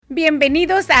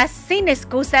Bienvenidos a Sin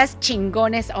Excusas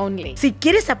Chingones Only. Si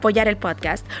quieres apoyar el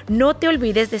podcast, no te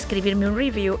olvides de escribirme un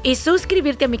review y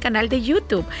suscribirte a mi canal de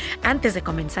YouTube. Antes de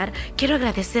comenzar, quiero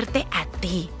agradecerte a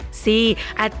ti. Sí,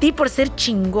 a ti por ser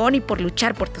chingón y por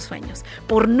luchar por tus sueños,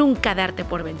 por nunca darte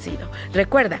por vencido.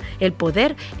 Recuerda, el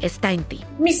poder está en ti.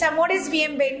 Mis amores,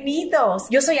 bienvenidos.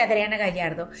 Yo soy Adriana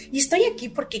Gallardo y estoy aquí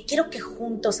porque quiero que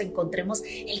juntos encontremos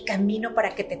el camino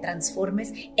para que te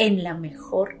transformes en la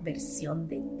mejor versión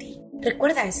de ti.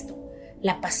 Recuerda esto,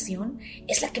 la pasión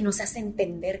es la que nos hace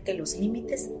entender que los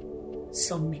límites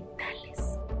son mentales.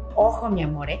 Ojo, mi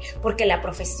amor, porque la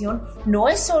profesión no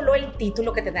es solo el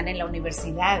título que te dan en la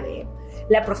universidad.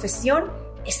 La profesión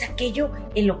es aquello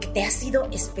en lo que te has ido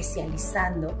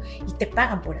especializando y te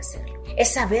pagan por hacerlo. Es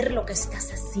saber lo que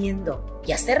estás haciendo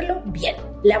y hacerlo bien.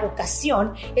 La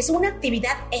vocación es una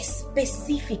actividad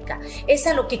específica, es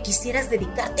a lo que quisieras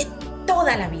dedicarte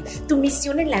toda la vida. Tu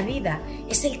misión en la vida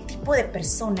es el tipo de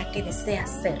persona que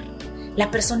deseas ser. La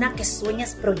persona que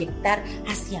sueñas proyectar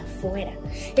hacia afuera.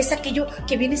 Es aquello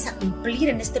que vienes a cumplir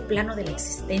en este plano de la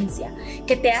existencia,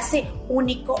 que te hace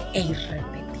único e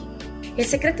irrepetible. El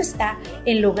secreto está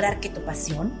en lograr que tu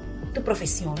pasión, tu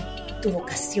profesión, tu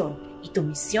vocación y tu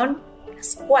misión,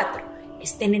 las cuatro,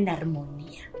 estén en armonía.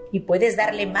 Y puedes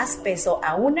darle más peso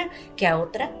a una que a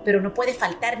otra, pero no puede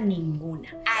faltar ninguna.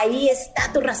 Ahí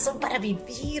está tu razón para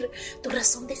vivir, tu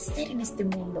razón de ser en este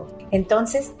mundo.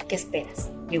 Entonces, ¿qué esperas?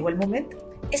 Llegó el momento.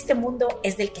 Este mundo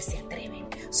es del que se atreve.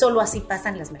 Solo así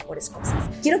pasan las mejores cosas.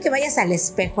 Quiero que vayas al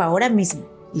espejo ahora mismo.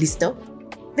 ¿Listo?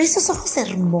 Ve esos ojos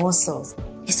hermosos,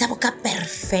 esa boca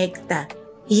perfecta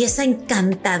y esa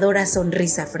encantadora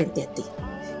sonrisa frente a ti.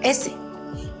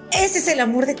 Ese es el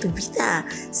amor de tu vida.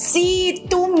 Sí,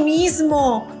 tú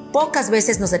mismo. Pocas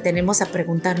veces nos detenemos a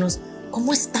preguntarnos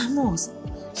 ¿cómo estamos?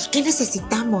 ¿Y qué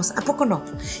necesitamos? ¿A poco no?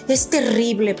 Es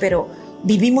terrible, pero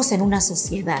vivimos en una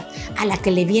sociedad a la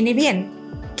que le viene bien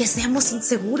que seamos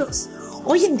inseguros.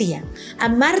 Hoy en día,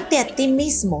 amarte a ti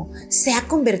mismo se ha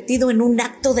convertido en un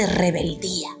acto de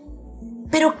rebeldía.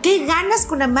 ¿Pero qué ganas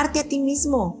con amarte a ti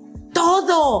mismo?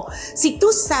 Todo. Si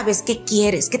tú sabes qué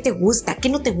quieres, qué te gusta, qué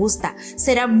no te gusta,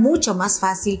 será mucho más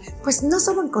fácil, pues no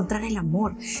solo encontrar el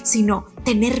amor, sino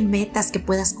tener metas que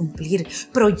puedas cumplir,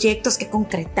 proyectos que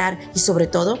concretar y sobre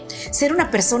todo, ser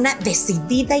una persona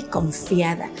decidida y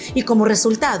confiada. Y como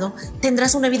resultado,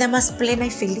 tendrás una vida más plena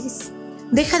y feliz.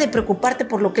 Deja de preocuparte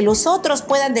por lo que los otros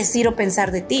puedan decir o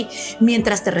pensar de ti.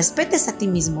 Mientras te respetes a ti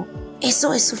mismo,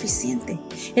 eso es suficiente.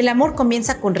 El amor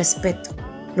comienza con respeto.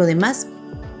 Lo demás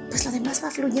va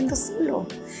fluyendo solo.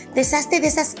 Deshazte de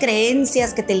esas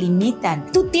creencias que te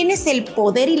limitan. Tú tienes el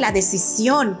poder y la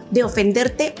decisión de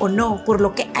ofenderte o no por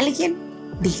lo que alguien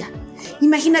diga.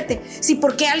 Imagínate, si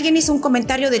porque alguien hizo un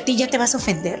comentario de ti ya te vas a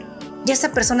ofender, ya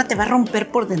esa persona te va a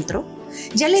romper por dentro,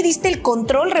 ya le diste el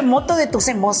control remoto de tus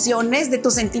emociones, de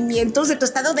tus sentimientos, de tu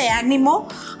estado de ánimo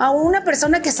a una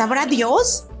persona que sabrá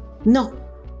Dios. No,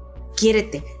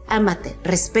 quiérete, ámate,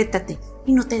 respétate.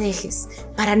 Y no te dejes,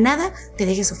 para nada te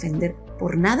dejes ofender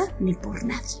por nada ni por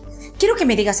nadie. Quiero que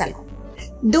me digas algo.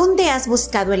 ¿Dónde has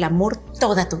buscado el amor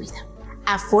toda tu vida?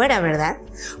 Afuera, ¿verdad?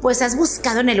 Pues has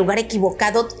buscado en el lugar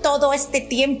equivocado todo este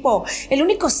tiempo. El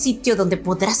único sitio donde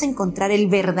podrás encontrar el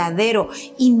verdadero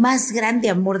y más grande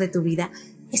amor de tu vida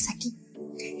es aquí.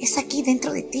 Es aquí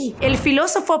dentro de ti. El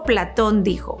filósofo Platón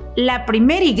dijo, la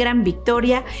primera y gran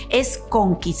victoria es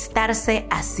conquistarse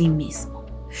a sí mismo.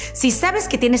 Si sabes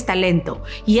que tienes talento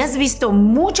y has visto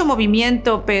mucho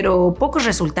movimiento pero pocos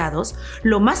resultados,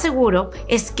 lo más seguro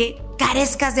es que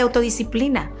carezcas de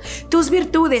autodisciplina. Tus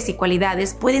virtudes y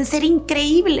cualidades pueden ser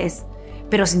increíbles,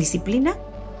 pero sin disciplina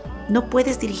no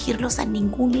puedes dirigirlos a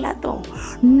ningún lado.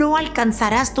 No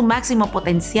alcanzarás tu máximo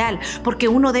potencial porque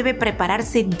uno debe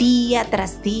prepararse día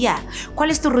tras día.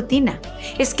 ¿Cuál es tu rutina?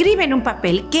 Escribe en un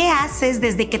papel qué haces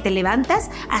desde que te levantas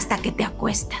hasta que te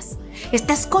acuestas.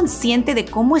 ¿Estás consciente de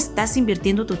cómo estás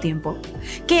invirtiendo tu tiempo?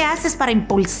 ¿Qué haces para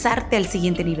impulsarte al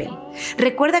siguiente nivel?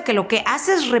 Recuerda que lo que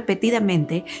haces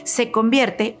repetidamente se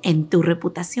convierte en tu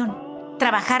reputación.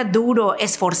 Trabajar duro,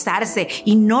 esforzarse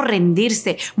y no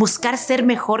rendirse, buscar ser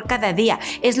mejor cada día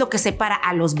es lo que separa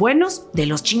a los buenos de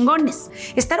los chingones.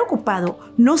 Estar ocupado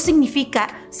no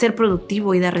significa ser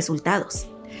productivo y dar resultados.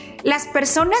 Las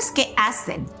personas que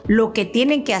hacen lo que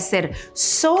tienen que hacer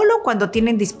solo cuando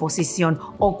tienen disposición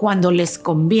o cuando les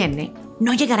conviene,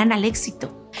 no llegarán al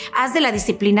éxito. Haz de la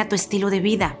disciplina tu estilo de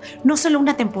vida, no solo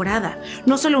una temporada,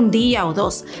 no solo un día o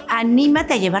dos.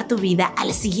 Anímate a llevar tu vida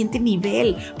al siguiente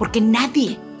nivel, porque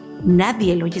nadie,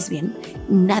 ¿lo oyes bien?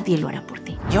 Nadie lo hará por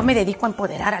ti. Yo me dedico a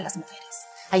empoderar a las mujeres,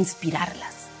 a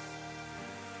inspirarlas.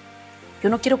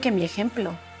 Yo no quiero que mi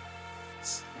ejemplo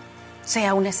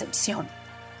sea una excepción.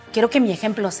 Quiero que mi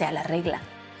ejemplo sea la regla,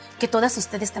 que todas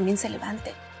ustedes también se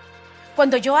levanten.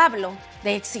 Cuando yo hablo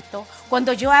de éxito,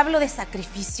 cuando yo hablo de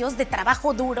sacrificios, de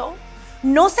trabajo duro,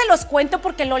 no se los cuento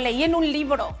porque lo leí en un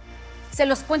libro, se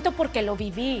los cuento porque lo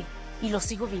viví y lo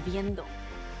sigo viviendo.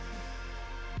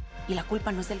 Y la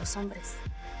culpa no es de los hombres,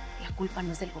 la culpa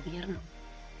no es del gobierno,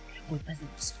 la culpa es de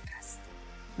nosotras.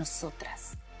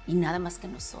 Nosotras y nada más que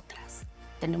nosotras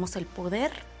tenemos el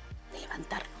poder de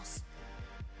levantarnos,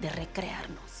 de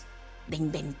recrearnos, de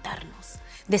inventarnos,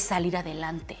 de salir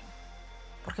adelante.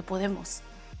 Porque podemos.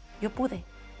 Yo pude.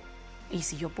 Y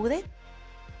si yo pude,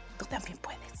 tú también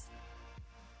puedes.